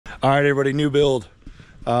All right, everybody, new build.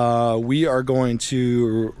 We are going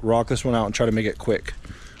to rock this one out and try to make it quick.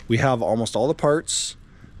 We have almost all the parts,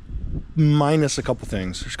 minus a couple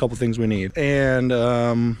things. There's a couple things we need. And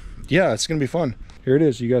yeah, it's gonna be fun. Here it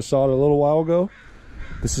is. You guys saw it a little while ago.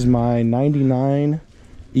 This is my 99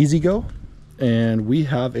 EZGO. And we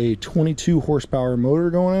have a 22 horsepower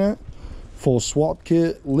motor going in it. Full swap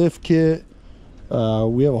kit, lift kit. We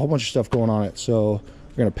have a whole bunch of stuff going on it. So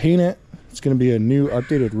we're gonna paint it. It's going to be a new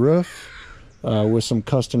updated roof with some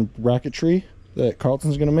custom bracketry that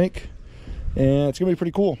Carlton's going to make. And it's going to be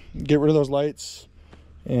pretty cool. Get rid of those lights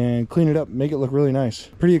and clean it up, make it look really nice.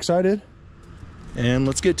 Pretty excited. And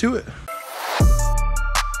let's get to it.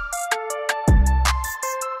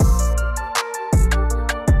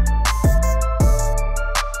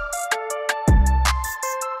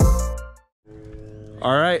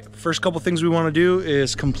 All right, first couple things we want to do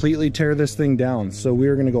is completely tear this thing down. So we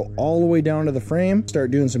are going to go all the way down to the frame, start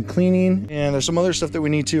doing some cleaning, and there's some other stuff that we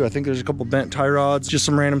need too. I think there's a couple bent tie rods, just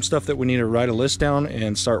some random stuff that we need to write a list down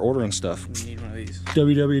and start ordering stuff. We need one of these.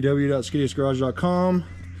 www.skiddiestgarage.com.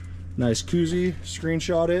 Nice koozie,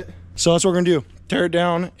 screenshot it. So that's what we're going to do. Tear it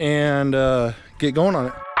down and get going on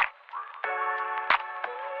it.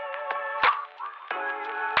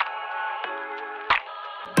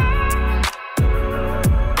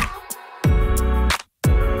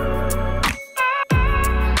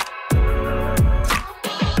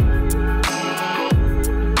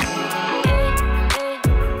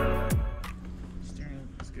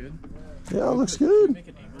 Yeah, it looks good. Make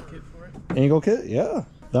an angle kit for it? Angle kit? Yeah.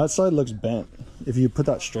 That side looks bent. If you put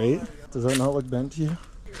that straight, does that not look bent to you?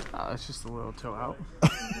 It's just a little toe out.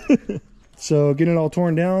 So getting it all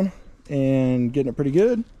torn down and getting it pretty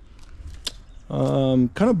good. Kind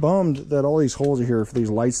of bummed that all these holes are here for these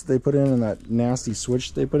lights that they put in and that nasty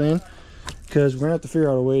switch they put in, because we're gonna have to figure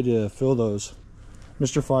out a way to fill those.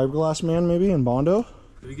 Mr. Fiberglass Man maybe in Bondo.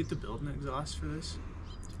 Do we get to build an exhaust for this?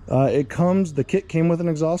 The kit came with an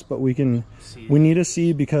exhaust, but we need to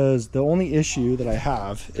see, because the only issue that I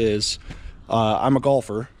have is I'm a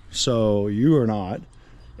golfer, so you are not,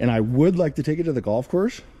 and I would like to take it to the golf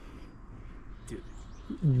course. Dude.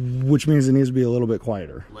 Which means it needs to be a little bit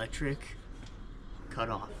quieter. Electric cut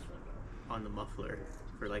off on the muffler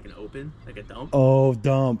for like an open, like a dump. Oh,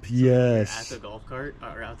 dump, so yes. At the golf cart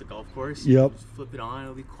or at the golf course. Yep. Just flip it on,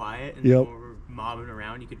 it'll be quiet, and yep. when we're mobbing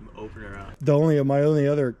around, you can open her up. My only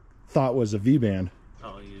other thought was a V-band.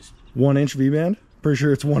 Oh, you just 1-inch V-band. Pretty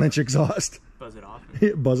sure it's 1-inch exhaust. Buzz it off.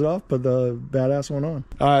 Buzz it off, put the badass one on.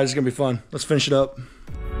 All right, it's gonna be fun. Let's finish it up.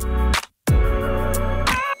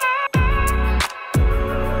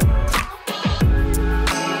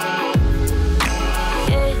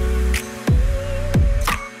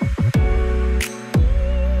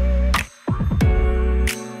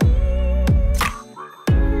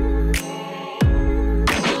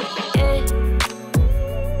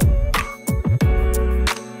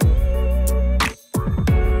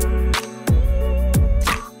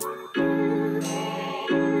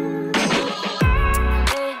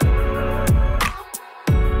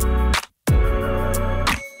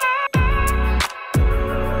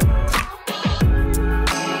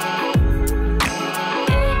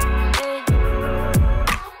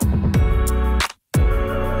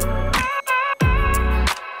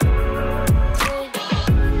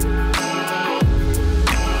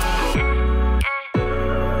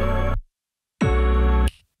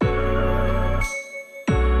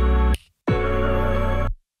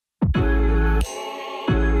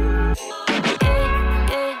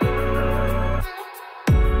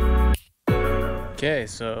 Okay,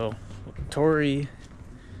 so Tori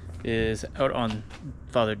is out on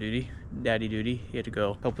father duty, daddy duty. He had to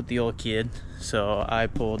go help with the old kid, so I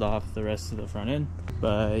pulled off the rest of the front end.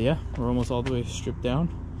 But yeah, we're almost all the way stripped down,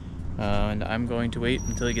 and I'm going to wait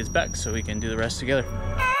until he gets back so we can do the rest together.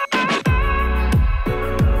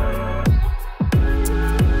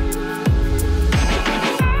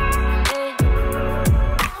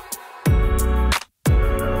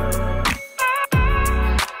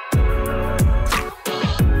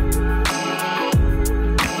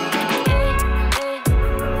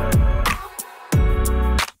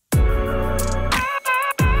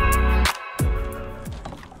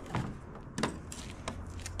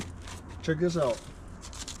 Check this out.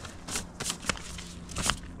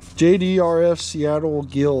 JDRF Seattle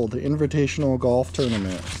Guild Invitational Golf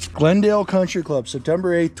Tournament. Glendale Country Club,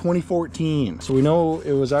 September 8th, 2014. So we know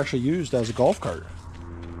it was actually used as a golf cart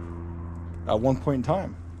at one point in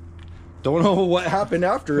time. Don't know what happened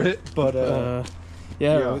after it, but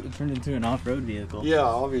yeah, it turned into an off-road vehicle. Yeah,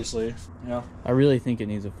 obviously. Yeah. I really think it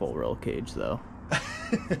needs a full roll cage though.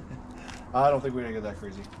 I don't think we're gonna get that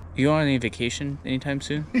crazy. You on any vacation anytime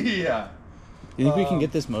soon? Yeah. You think we can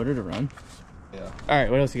get this motor to run? Yeah. All right,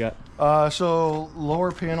 what else you got? So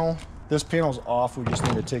lower panel. This panel's off. We just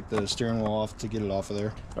need to take the steering wheel off to get it off of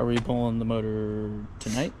there. Are we pulling the motor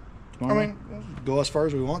tonight? Tomorrow? I mean, go as far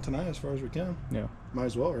as we want tonight, as far as we can. Yeah. Might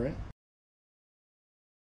as well, right?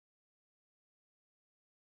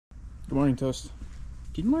 Good morning, Toast.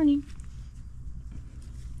 Good morning.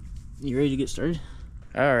 You ready to get started?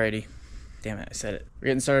 Alrighty. Damn it, I said it. We're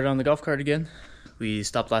getting started on the golf cart again. We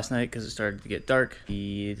stopped last night because it started to get dark.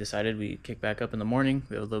 We decided we'd kick back up in the morning.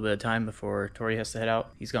 We have a little bit of time before Tori has to head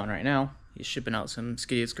out. He's gone right now. He's shipping out some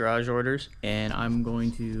Skidiots garage orders. And I'm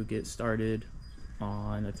going to get started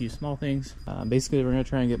on a few small things. Basically, we're going to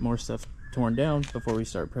try and get more stuff torn down before we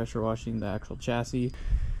start pressure washing the actual chassis.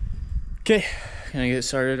 Okay, gonna get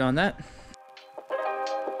started on that.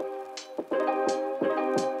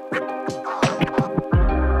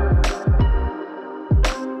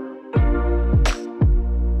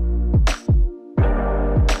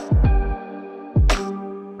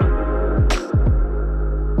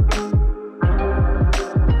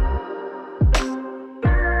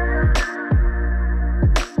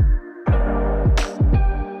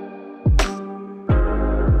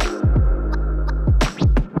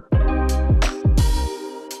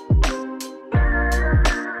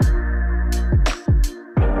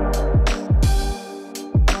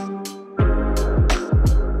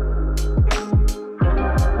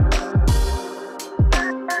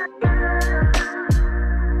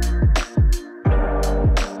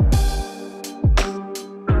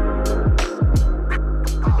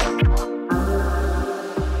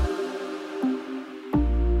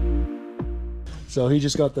 So he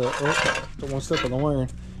just got the, don't want to step on the wiring.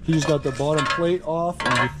 He just got the bottom plate off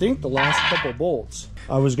and I think the last couple bolts.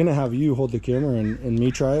 I was gonna have you hold the camera and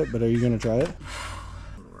me try it, but are you gonna try it?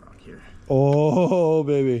 Rock here. Oh,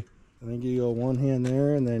 baby. I think you go one hand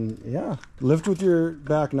there and then, yeah. Lift with your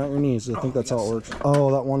back, not your knees. I think that's how it works.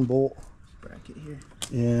 Oh, that one bolt. Bracket here.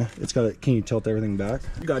 Yeah, it's got it. Can you tilt everything back?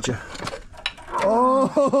 Gotcha.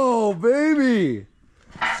 Oh, baby.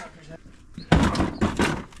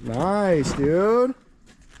 Nice, dude.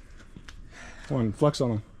 Come on, flex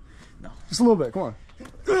on him. No. Just a little bit, come on.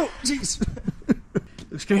 Oh, jeez.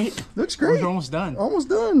 Looks great. Looks great. We're almost done. Almost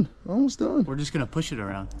done. Almost done. We're just gonna push it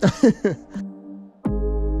around.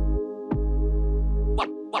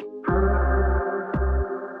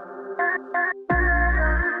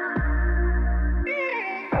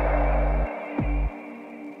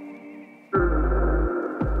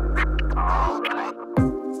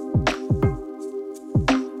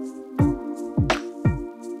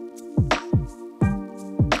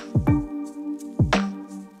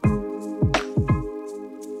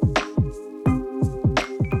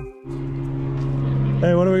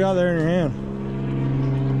 Hey, what do we got there in your hand?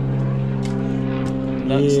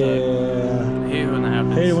 Nut stuck. Yeah. I hate when that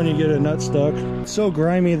happens. Hate it when you get a nut stuck. It's so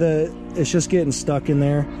grimy that it's just getting stuck in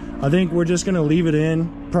there. I think we're just gonna leave it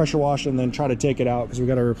in, pressure wash, and then try to take it out because we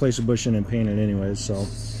got to replace a bushing and paint it anyways. So.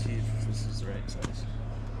 See if this is the right size.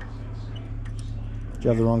 Do you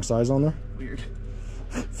have the wrong size on there? Weird.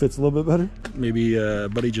 Fits a little bit better. Maybe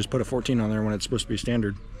Buddy just put a 14 on there when it's supposed to be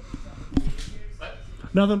standard. What?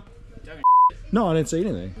 Nothing. No, I didn't say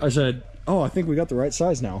anything. I said, oh, I think we got the right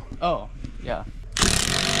size now. Oh, yeah.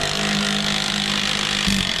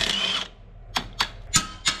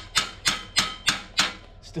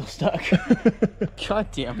 Still stuck. God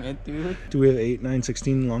damn it, dude. Do we have 8, 9,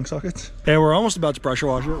 16 long sockets? Hey, we're almost about to pressure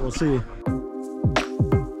wash it. We'll see.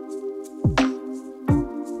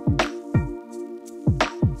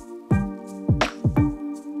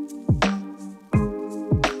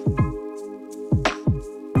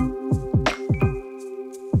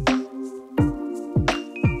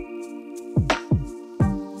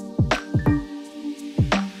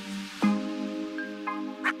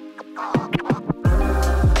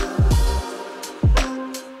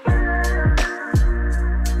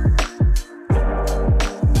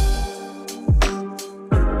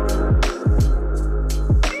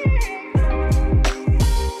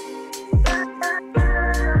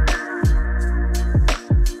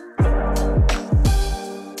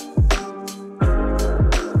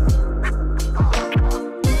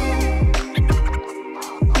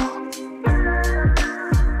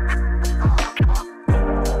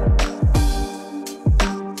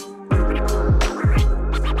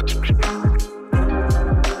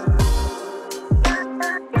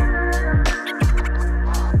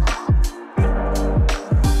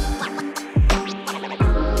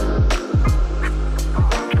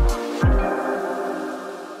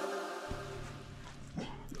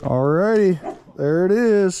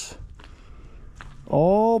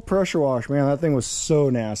 pressure wash, man. That thing was so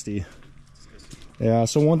nasty. Yeah,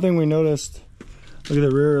 so one thing we noticed, look at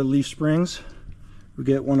the rear leaf springs. We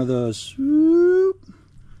get one of those. Whoop.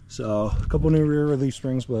 So a couple new rear leaf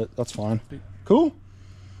springs, but that's fine. Cool.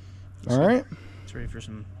 All right. It's ready for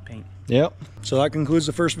some paint. Yep. So that concludes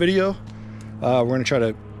the first video. We're going to try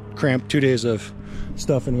to cramp 2 days of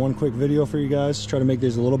stuff in one quick video for you guys. Try to make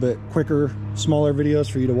these a little bit quicker, smaller videos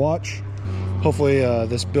for you to watch. Hopefully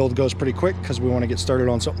this build goes pretty quick because we want to get started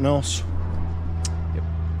on something else. Yep.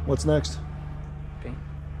 What's next? Paint.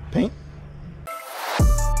 Paint?